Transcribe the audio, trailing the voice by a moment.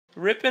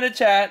Rip in the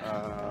chat.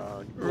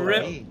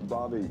 Rip.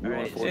 Bobby, you want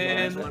Right, 4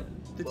 in times?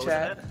 the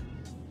chat.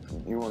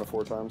 You want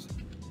 4 times?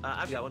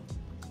 I've got one.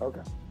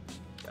 Okay.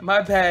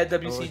 My bad, Oh,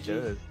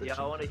 WCG. Yeah,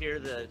 I want to hear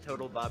the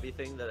total Bobby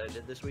thing that I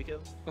did this weekend.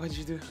 What'd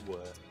you do?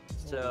 What?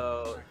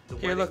 So the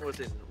Here, wedding look. was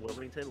in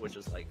Wilmington, which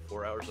is like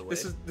 4 hours away.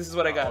 This is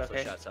what I got. Also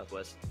Okay. shot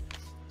Southwest.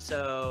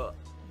 So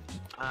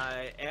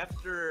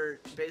after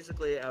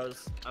basically I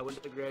went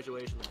to the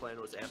graduation. The plan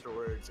was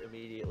afterwards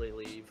immediately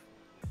leave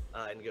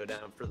and go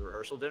down for the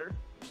rehearsal dinner.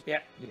 Yeah.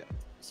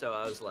 So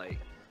I was like,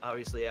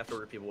 obviously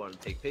afterward people wanted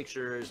to take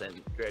pictures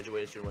and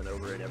graduation went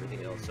over and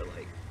everything else. So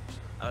like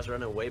I was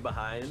running way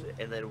behind,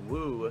 and then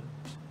Woo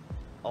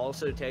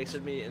also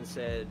texted me and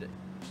said,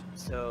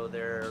 so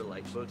they're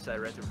like books I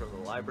rented from the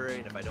library,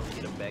 and if I don't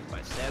get them back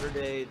by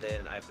Saturday,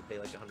 then I have to pay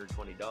like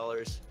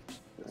 $120.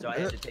 So I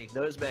had to take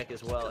those back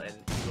as well, and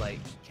he like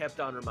kept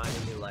on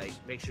reminding me like,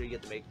 make sure you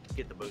get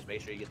the books, make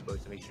sure you get the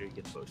books, and make sure you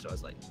get the books. So I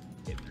was like,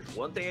 if there's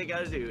one thing I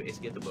gotta do, is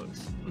get the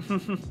books.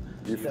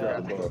 You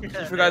forgot the books.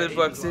 You forgot the he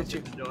books, just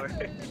didn't you? walked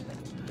in the door.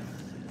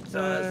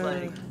 So I was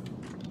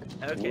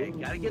like, okay,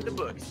 gotta get the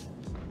books.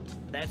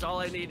 That's all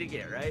I need to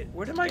get, right?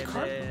 Where did my and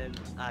car? then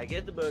I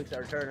get the books, I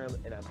return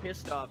them, and I'm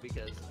pissed off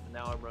because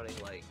now I'm running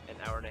like an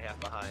hour and a half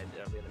behind,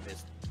 and I'm gonna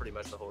miss pretty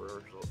much the whole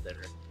rehearsal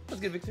dinner.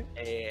 Let's get Victor.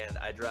 And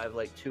I drive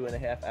like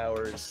 2.5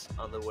 hours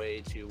on the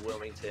way to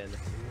Wilmington,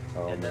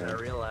 Oh, and then man. I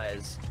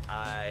realize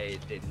I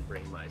didn't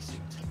bring my suit.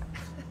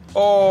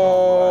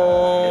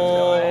 Oh. And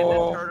so I had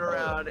to turn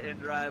around and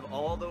drive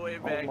all the way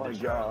back Oh my to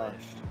Charlotte,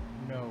 gosh.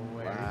 No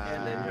way.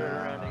 and then turn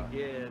around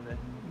again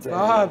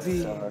Bobby.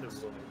 to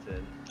Sucks.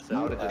 Wilmington. How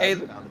So did Hey,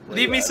 that sound?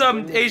 leave me Yeah,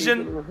 some, bring your suit to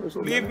Asian. the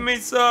rehearsal Leave dinner? me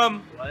some.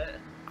 what?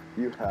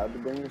 You had to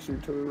bring your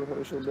suit to the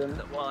rehearsal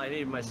dinner? Well, I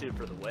needed my suit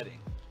for the wedding.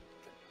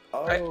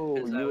 Oh, Right.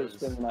 Because I you were was-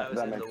 spending I that. was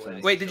That in the makes wedding,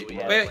 sense. Wait, did so you- we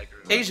had, wait, like,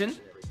 Asian? and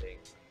everything.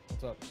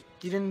 What's up?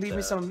 You didn't leave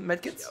me some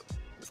medkits? Yep.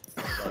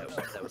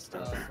 That was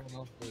tough. Someone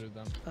else booted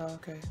them. Oh,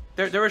 okay.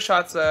 There were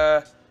shots.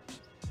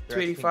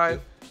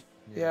 285.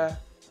 Yeah.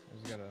 I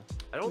just gotta.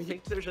 I don't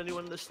think there's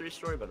anyone in this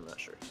 3-story, but I'm not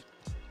sure.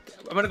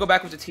 I'm gonna go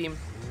back with the team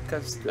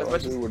because as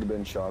much as would have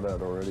been shot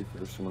at already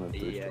for someone at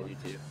 3 Yeah, story.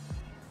 you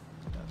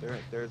too.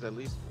 There's at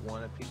least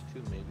one at Pink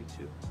 2, maybe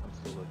 2. I'm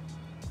still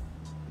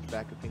looking.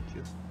 Back at Pink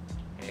 2.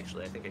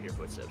 Actually, I think I hear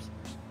footsteps.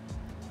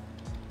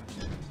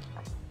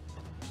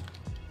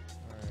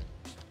 Alright.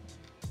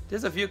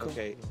 there's a vehicle.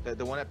 Okay,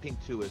 the one at Pink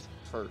 2 is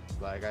hurt.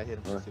 Like, I hit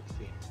him for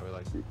 16. Or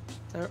like,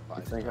 There-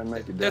 You think I'd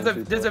make it There's down a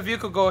too there's a far?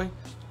 vehicle going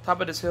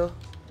top of this hill.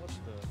 What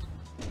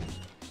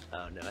the?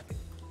 Oh no, I think.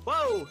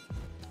 Whoa!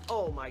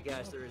 Oh my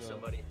gosh, there is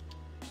somebody.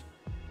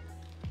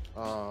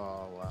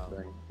 oh, wow.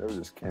 Dang, they were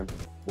just camping.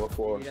 What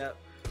floor? Yep.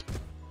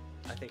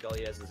 I think all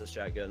he has is a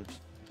shotgun.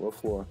 What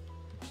floor?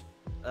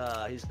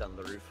 He's on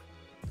the roof.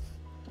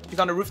 He's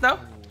on the roof now.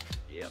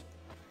 Yep.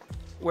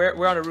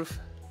 We're on the roof.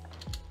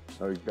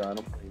 Oh, you got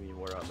him? What do you mean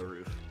we're on the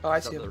roof? Oh, I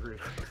He's see on him. the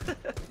roof.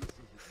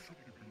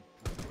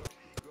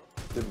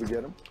 Did we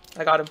get him?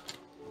 I got him.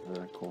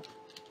 Alright, cool.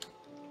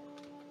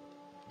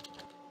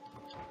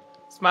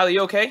 Smiley,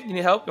 you okay? You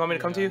need help? You want me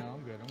to come to you? No,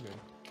 I'm good. I'm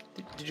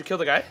good. Did you kill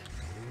the guy?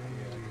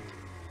 Yeah.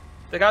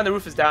 The guy on the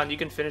roof is down. You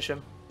can finish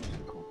him.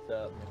 What's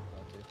up?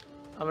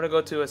 I'm gonna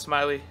go to a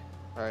Smiley.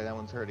 Alright, that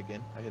one's hurt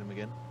again. I hit him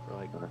again for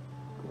like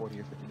 40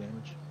 or 50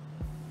 damage.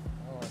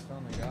 Oh, I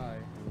found the guy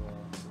who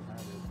had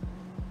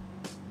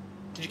it.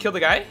 Did you kill the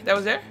guy that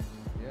was there?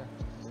 Yeah.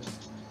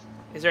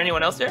 Is there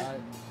anyone else there?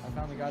 I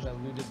found the guy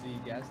that looted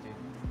the gas station.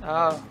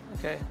 Oh,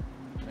 okay.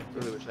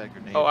 Really wish I had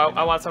grenades. Oh, right I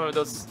now. want some of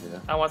those. Yeah.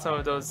 I want some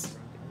of those.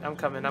 I'm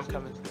coming. I'm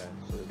coming. This guy,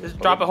 so they Just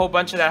go- drop a whole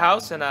bunch in that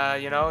house, and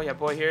you know, your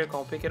boy here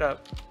gonna pick it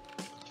up.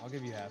 I'll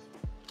give you half.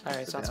 All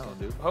right, Sit sounds down,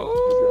 good. dude.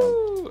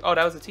 Oh,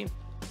 that was a team.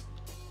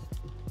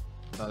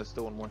 No, there's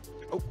still one more.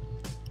 Oh,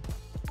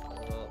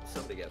 Well,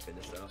 somebody got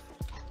finished off.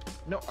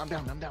 no, I'm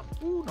down. I'm down.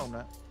 Ooh, no, I'm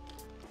not.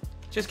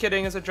 Just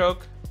kidding. It's a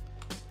joke.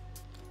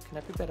 Can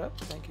I pick that up?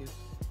 Thank you.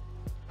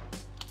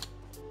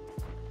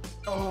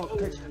 Oh,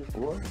 okay.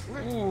 What?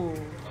 Ooh.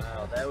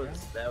 Wow, that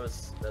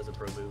was a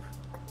pro move.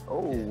 Oh,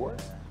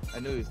 what? I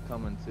knew he was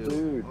coming too.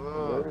 Dude,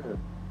 Ugh. where?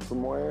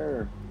 From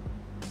where?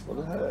 What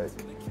the heck?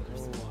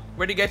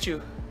 Where'd he get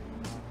you?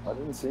 I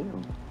didn't see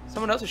him.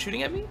 Someone else is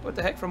shooting at me? What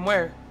the heck? From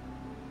where?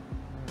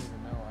 I don't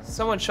even know. I don't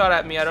Someone shot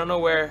at me. I don't know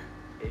where.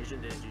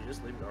 Asian, did you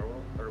just leave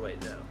Norwell? Or wait,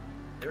 no.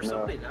 There was No.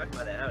 somebody knocked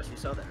by the house. You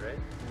saw that, right?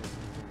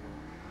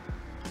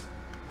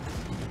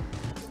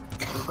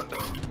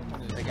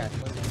 I got you.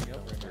 see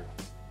up right now.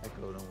 I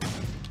killed him.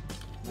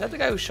 Is that the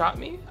guy who shot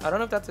me? I don't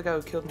know if that's the guy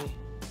who killed me.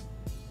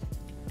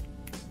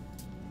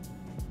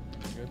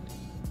 Good.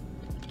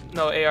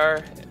 No,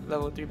 AR,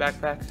 level 3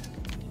 backpack.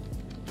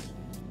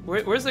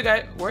 Where's the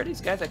guy? Where are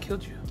these guys that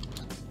killed you?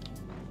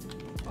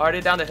 Are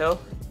they down the hill?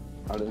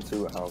 I didn't see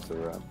what house they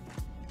were at.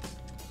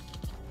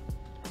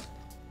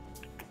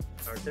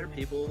 Aren't there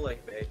people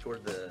like back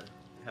toward the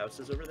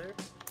houses over there?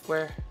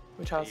 Where?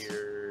 Which house?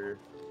 Your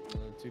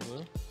Two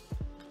blue.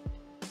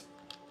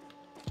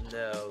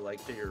 no,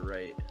 like to your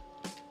right.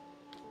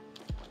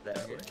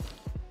 That way.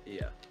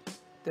 Yeah.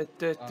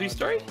 The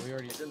three-story? No, we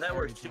already, Isn't that we where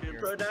already took 2 care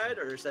Pro of it. died,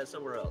 or is that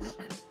somewhere else?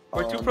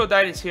 Where 2 Pro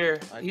died is here.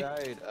 I He-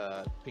 died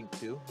pink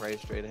 2, right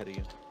straight ahead of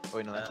you. Oh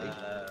wait, no, that's Agent.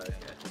 Okay.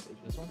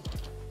 This one?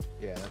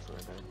 Yeah, that's where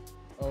I died.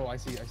 Oh, I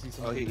see Oh,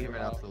 somebody. he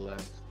ran out to the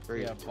left.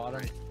 Very Yeah,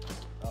 bottom.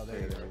 Oh,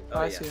 there you go. Oh,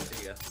 I yeah, see.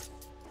 there you go.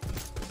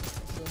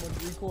 So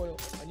much recoil.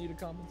 I need a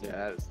compensate. Yeah,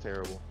 that is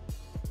terrible.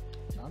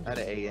 I'm I had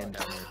just an AN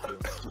fine. down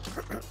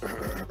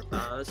there too.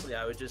 Honestly,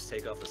 I would just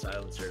take off the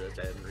silencer that's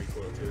adding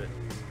recoil to it.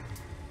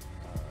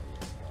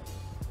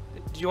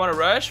 Do you want to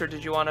rush or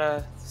did you want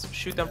to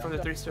shoot them Yeah, from I'm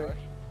the down to 3-story? rush.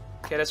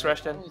 Okay, let's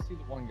rush I then. only see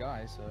the one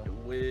guy, so.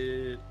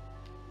 With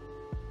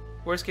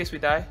Worst case, we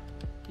die.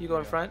 You go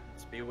in Yeah. front.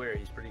 just beware,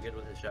 he's pretty good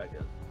with his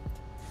shotgun.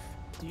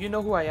 Do you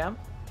know who I am?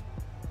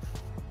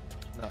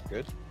 Not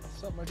good.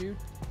 What's up, my dude?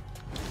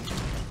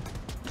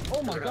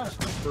 Oh my gosh!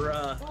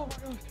 Bruh. Oh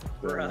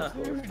my Bruh.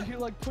 gosh! Dude, you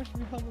like pushed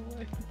me out of the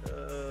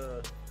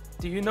way.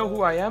 Do you know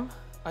who I am?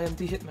 I am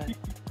the Hitman.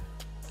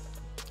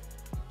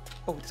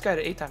 Oh, this guy had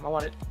an 8 time. I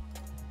want it.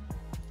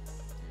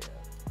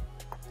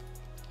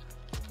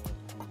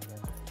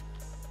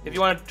 If you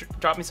want to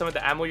drop me some of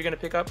the ammo you're going to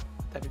pick up,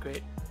 that'd be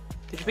great.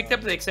 Did you pick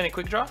up the extended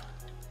quick draw?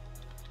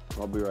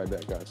 I'll be right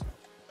back, guys.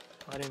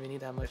 I didn't even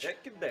need that much.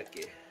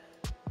 Becky.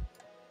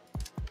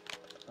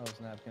 Oh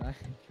snap! Can I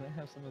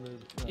have some of those?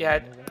 Yeah,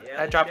 ammo there?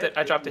 Yeah, I dropped yeah, it.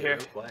 I dropped it you're here.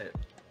 real quiet.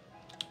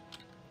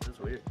 That's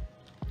weird.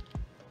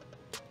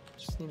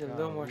 Just need a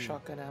little more Golly.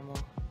 shotgun ammo.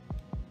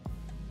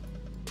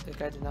 That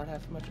guy did not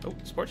have much. Oh,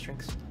 sports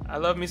drinks. I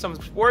love me some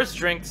sports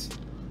drinks.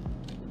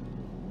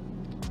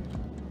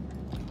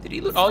 Did he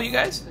loot all you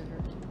guys?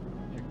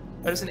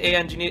 Oh, there's an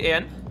AN. Do you need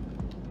AN?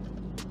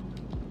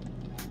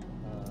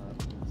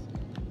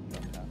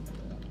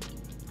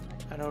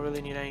 I don't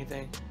really need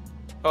anything.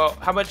 Oh,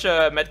 how much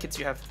medkits do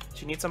you have?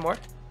 Do you need some more?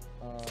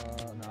 No,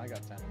 I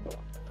got 10.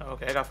 Oh,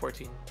 okay, I got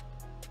 14.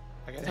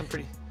 I guess I'm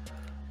pretty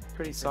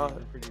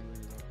solid. Pretty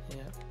loose, though.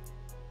 Yeah.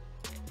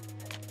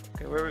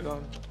 Okay, where are we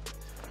going?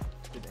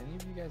 Did any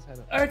of you guys have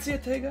Alright, see ya,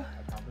 Tega.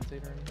 a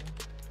compensator or anything?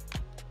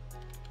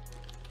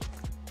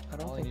 I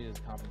don't All I think need is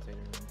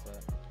compensator and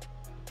set.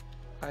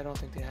 I don't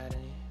think they had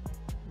any.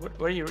 What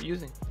are you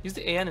using? Use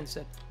the AN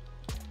instead.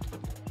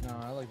 No,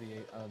 I like the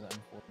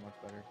M4 much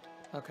better.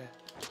 Okay.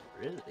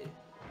 Really?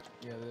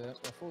 Yeah,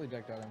 the fully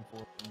decked out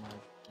M4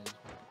 is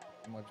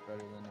much better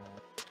than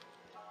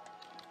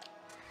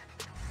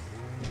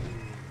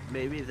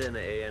Maybe then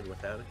an AN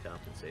without a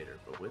compensator,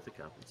 but with a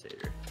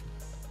compensator.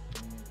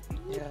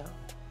 Yeah.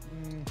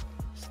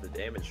 Just the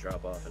damage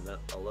drop off and that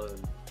alone.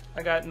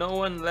 I got no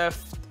one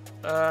left.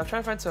 I'm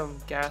trying to find some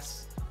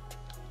gas.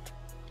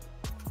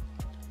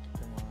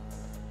 Come on.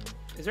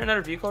 Is there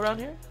another vehicle around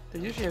here?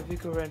 There's usually a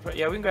vehicle right in front.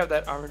 Yeah, we can grab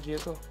that armored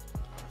vehicle.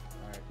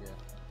 Alright, yeah.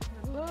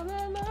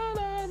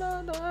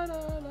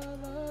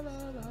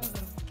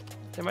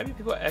 There might be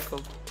people at Echo.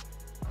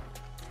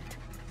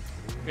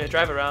 Yeah,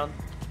 drive around.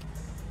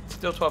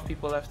 Still 12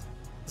 people left.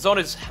 Zone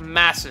is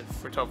massive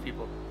for 12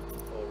 people.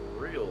 Oh,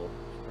 real?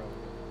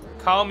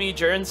 Call me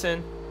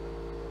Jernson.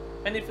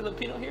 Any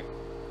Filipino here?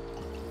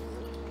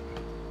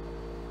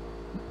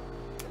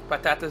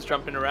 Patata's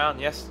jumping around,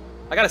 yes.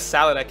 I got a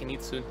salad I can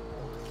eat soon.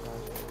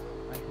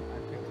 I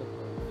picked up a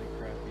really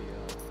crappy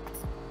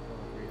level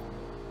 3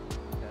 helmet.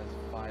 It has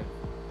 5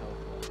 health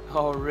left.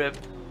 Oh, rip. Do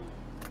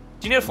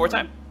you need a 4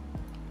 time?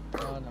 No,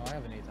 I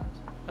have an 8 times.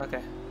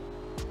 Okay.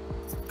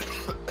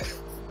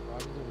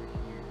 Roger's over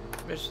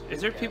here. Is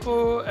there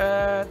people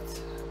at...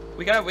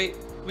 We gotta wait.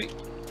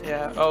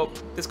 Yeah, oh,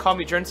 this Call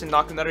Me Jernson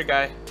knocked another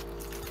guy.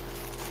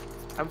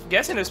 I'm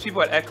guessing there's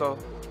people at Echo.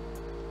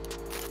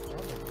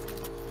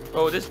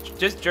 Oh, this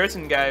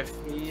Jernson guy.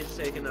 He is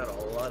taking out a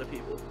lot of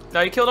people.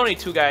 No, he killed only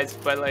 2 guys,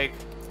 but like...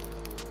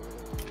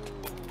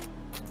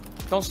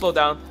 Don't slow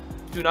down.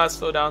 Do not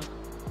slow down.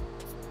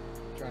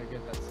 Trying to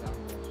get that sound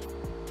glitch.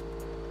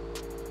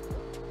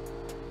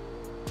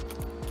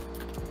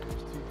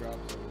 There's 2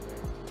 drops over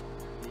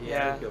there.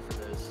 Yeah. I'd go for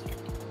this.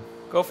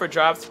 Go for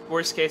drops.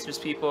 Worst case, there's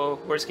people.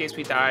 Worst case,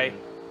 we die.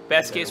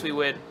 Best case, we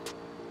win.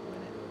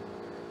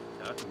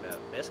 Talking about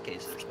best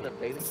case, there's What up,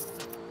 baby?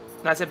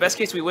 No, I said best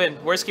case, we win.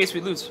 Worst case,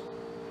 we lose.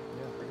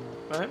 Yeah, pretty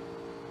much.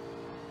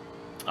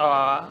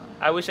 Right?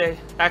 I wish I...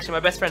 Actually, my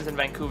best friend's in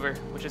Vancouver,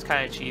 which is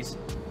kind of cheese.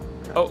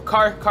 Oh,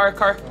 car. Oh, I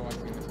see, I see.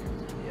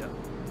 Yeah.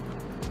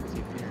 See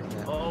if you're in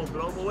that. Oh,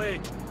 blow him away!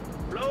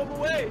 Blow him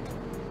away!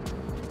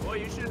 Boy,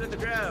 you shooting at the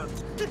ground.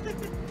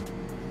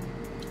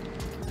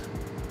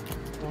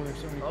 Oh, there's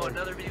so many Oh, cars.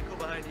 another vehicle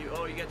behind you.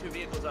 Oh, you got 2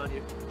 vehicles on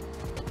you.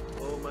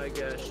 Oh my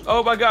gosh.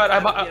 Oh my god, I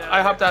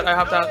hopped out.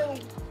 No!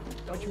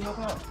 Why'd you hop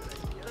out?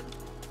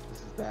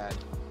 This is bad.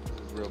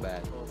 This is real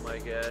bad. Oh my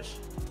gosh.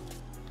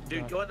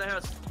 Dude, God. go in the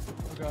house.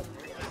 Oh god.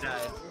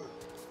 Die.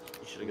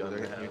 You should have gone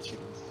in the house.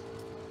 chickens.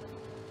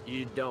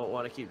 You don't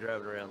want to keep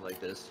driving around like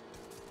this.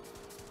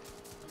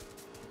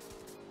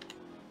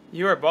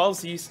 You are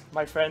ballsy,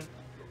 my friend.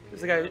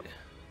 There's a guy...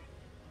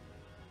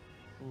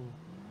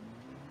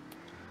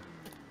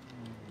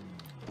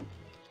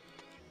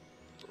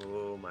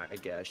 Oh my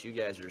gosh, you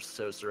guys are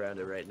so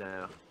surrounded right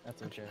now.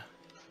 That's okay.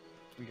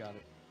 We got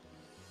it.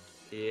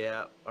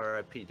 Yeah,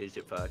 R.I.P.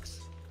 Digit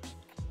Fox.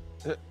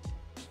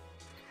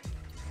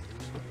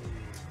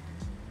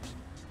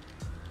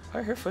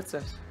 I hear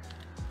footsteps.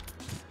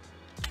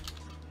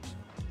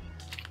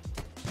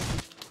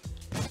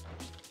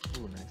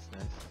 Ooh, nice.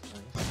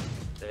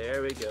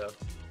 There we go.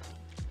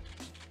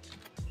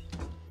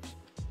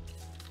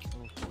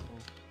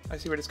 I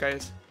see where this guy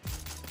is.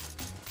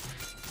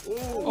 Ooh.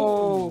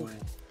 Oh,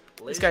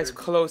 this guy's Lasered.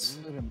 close.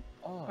 Lit him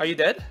up. Are you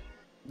dead?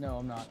 No,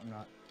 I'm not.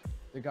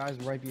 The guy's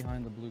right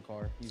behind the blue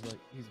car. He's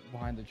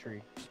behind the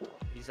tree.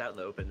 He's out in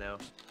the open now.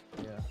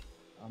 Yeah.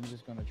 I'm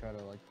just gonna try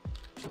to like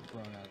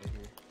run out of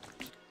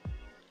here.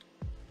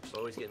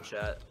 Always getting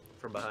shot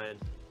from behind.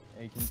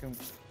 Hey, can you come?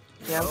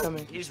 Yeah, I'm Oh,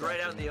 coming. He's right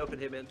out in the open,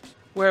 Hitman.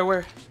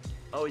 Where?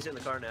 Oh, he's in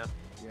the car now.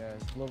 Yeah,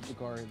 blow up the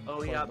car. And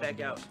Oh, he close got the back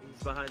door. out.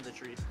 He's behind the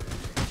tree.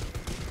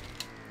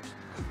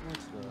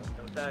 What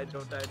Don't die,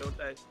 don't die, don't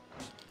die.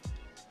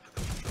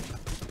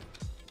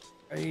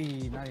 the?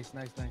 Hey, nice.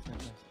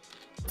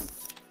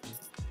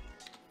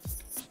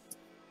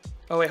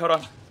 Oh wait, hold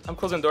on. I'm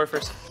closing the door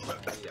first.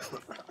 Yeah.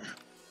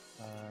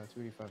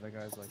 285. That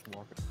guy's like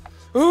walking.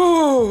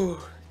 Ooh,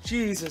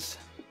 Jesus.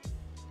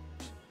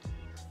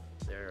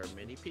 There are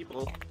many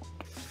people.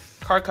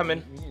 Car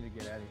coming. We need to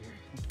get out of here.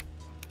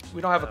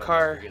 We don't have a We're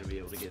car. gonna be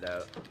able to get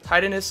out.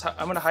 Hide in this.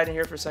 I'm gonna hide in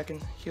here for a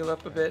second. Heal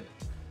up a bit.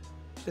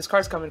 This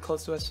car's coming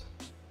close to us.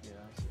 Yeah.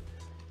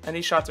 And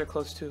these shots are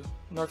close too. I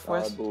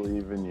Northwest.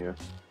 believe in you.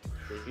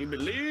 We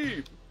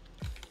believe.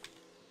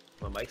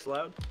 My mic's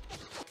loud.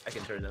 I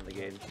can turn down the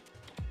gain.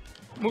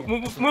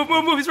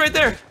 Move. He's right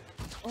there.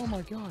 Oh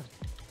my god.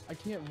 I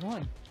can't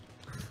run.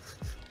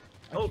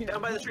 I Oh, can't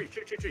down by the run.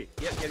 tree.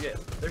 Yep.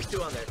 There's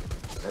two on there.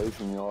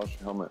 Asian, you lost your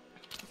helmet.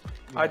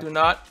 I do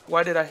not.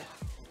 Why did I? Alright.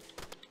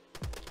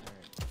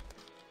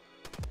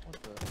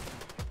 What the?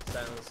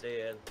 Silence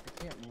stay in. I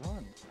can't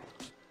run.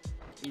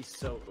 He's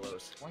so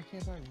close. Why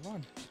can't I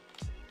run?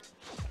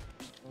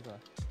 Okay.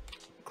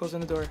 Closing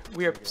the door.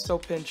 We are so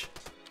pinched.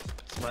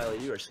 Smiley,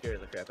 you are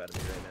scaring the crap out of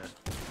me right now.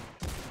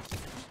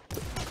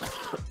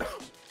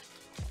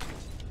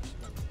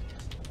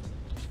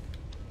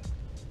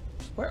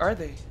 Where are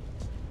they?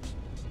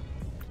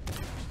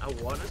 I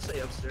want to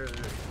say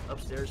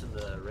upstairs in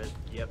the red.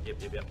 Yep.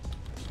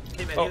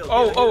 Hey man,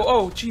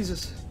 Oh,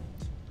 Jesus.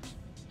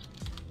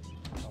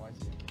 Oh, I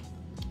see.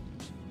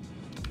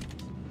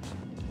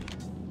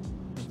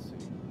 Let's see.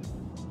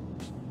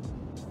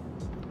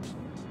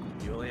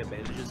 You only have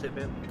bandages,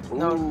 Hitman?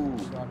 No. Ooh.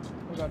 Oh god.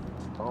 Oh god.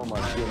 Oh my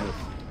goodness.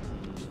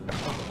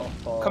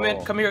 Come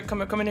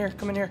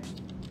in here.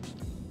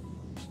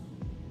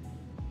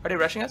 Are they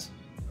rushing us?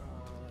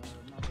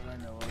 Not that I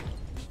know of.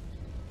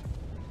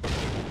 Oh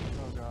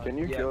god. Can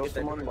you Yeah, kill get that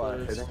someone by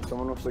grenade. hitting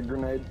someone with a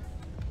grenade?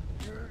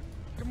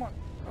 Come on.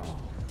 Oh,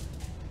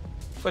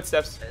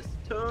 Footsteps. That's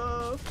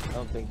tough. I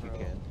don't think you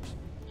can.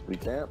 You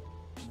can't.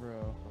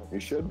 bro. You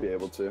should be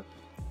able to.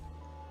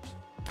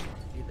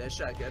 Get that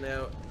shotgun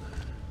out.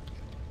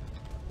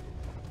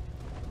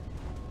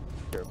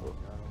 Careful,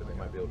 because they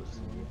might be able to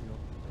see you.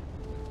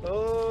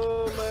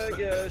 Oh my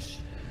gosh.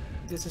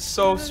 This is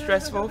so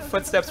stressful.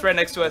 Footsteps right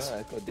next to us.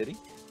 Alright, did he?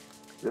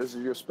 This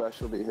is your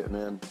specialty,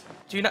 Hitman.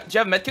 Do you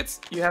have medkits?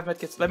 You have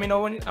medkits. Let me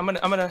know when. I'm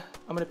gonna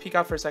peek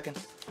out for a second.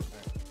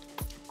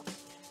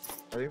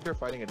 I think they're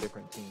fighting a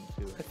different team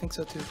too. I think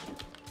so too.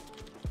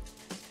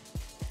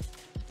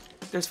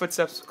 There's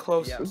footsteps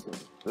close. Yeah. This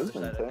is Other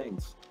side, I think.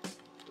 intense.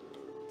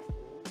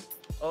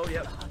 Oh,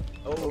 yep.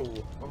 Oh.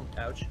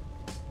 Ouch.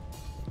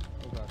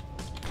 Oh god.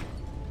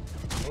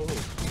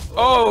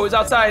 Oh, it's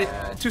outside.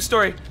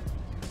 2-story.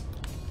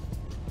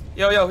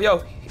 Yo.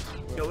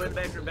 Go in,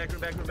 back room.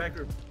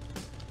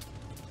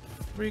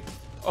 Freak.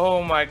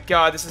 Oh my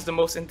god, this is the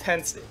most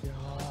intense.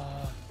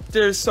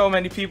 There's so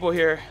many people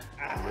here.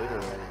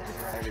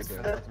 Did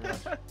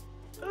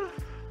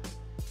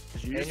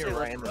you And just you're say right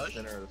let's in the rush?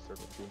 center of the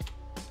circle too.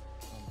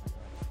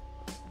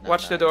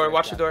 Watch the door,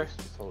 watch the door.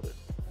 Just hold it.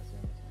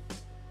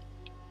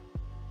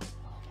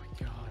 Oh my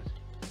god.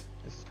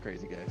 This is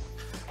crazy, guys.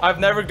 I've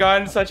never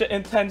gotten such an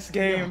intense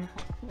game.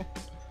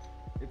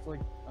 It's like,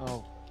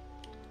 oh.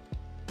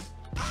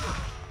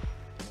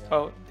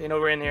 Oh, they know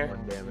we're in here.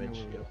 1 damage.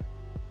 Yep.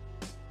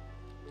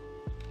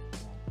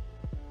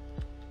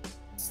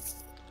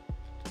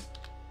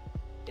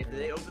 If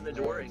they open the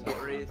door and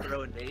get ready to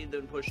throw a nade,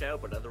 then push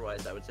out, but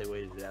otherwise I would say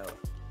wait it out.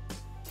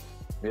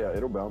 Yeah,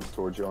 it'll bounce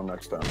towards y'all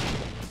next time.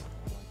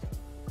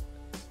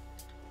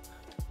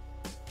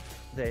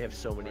 They have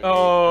so many.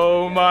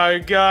 Oh nades. my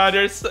god,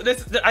 I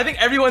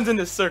think everyone's in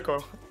this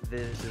circle.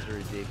 This is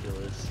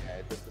ridiculous. Yeah,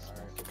 I took this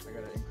one. I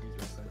gotta increase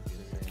my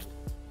sensitivity.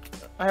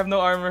 I have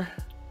no armor.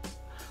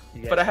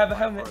 You But I guys have a by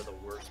helmet. far the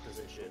worst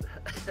position.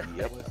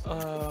 Yep.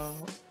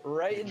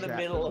 Right in the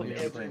Trapped middle on of the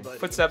other thing. everybody.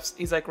 Footsteps,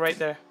 he's like right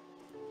there.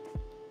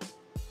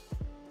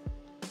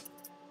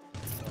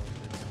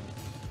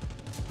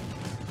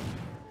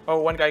 Oh,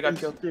 one guy got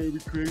killed. gonna be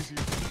crazy.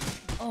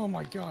 Oh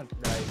my god.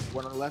 Nice.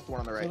 One on the left, one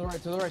on the right.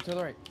 To the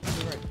right.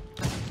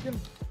 Get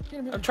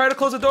him. I'm trying to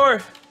close the door.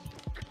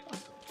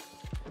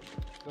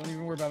 Don't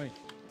even worry about me.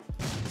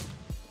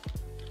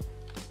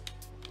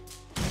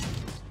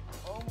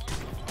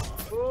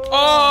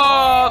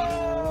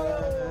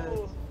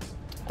 Oh!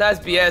 That's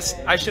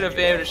BS. I should have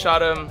been able to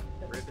shot him.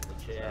 Rip in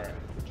the chat.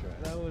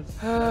 That was.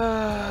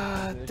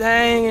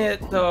 Dang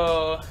it,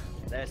 though.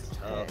 That's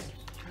tough.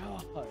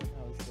 God,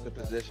 that was so The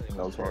bad. positioning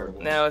That was was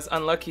terrible. No, it's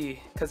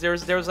unlucky because there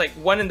was like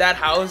one in that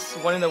house,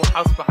 one in the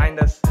house behind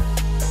us.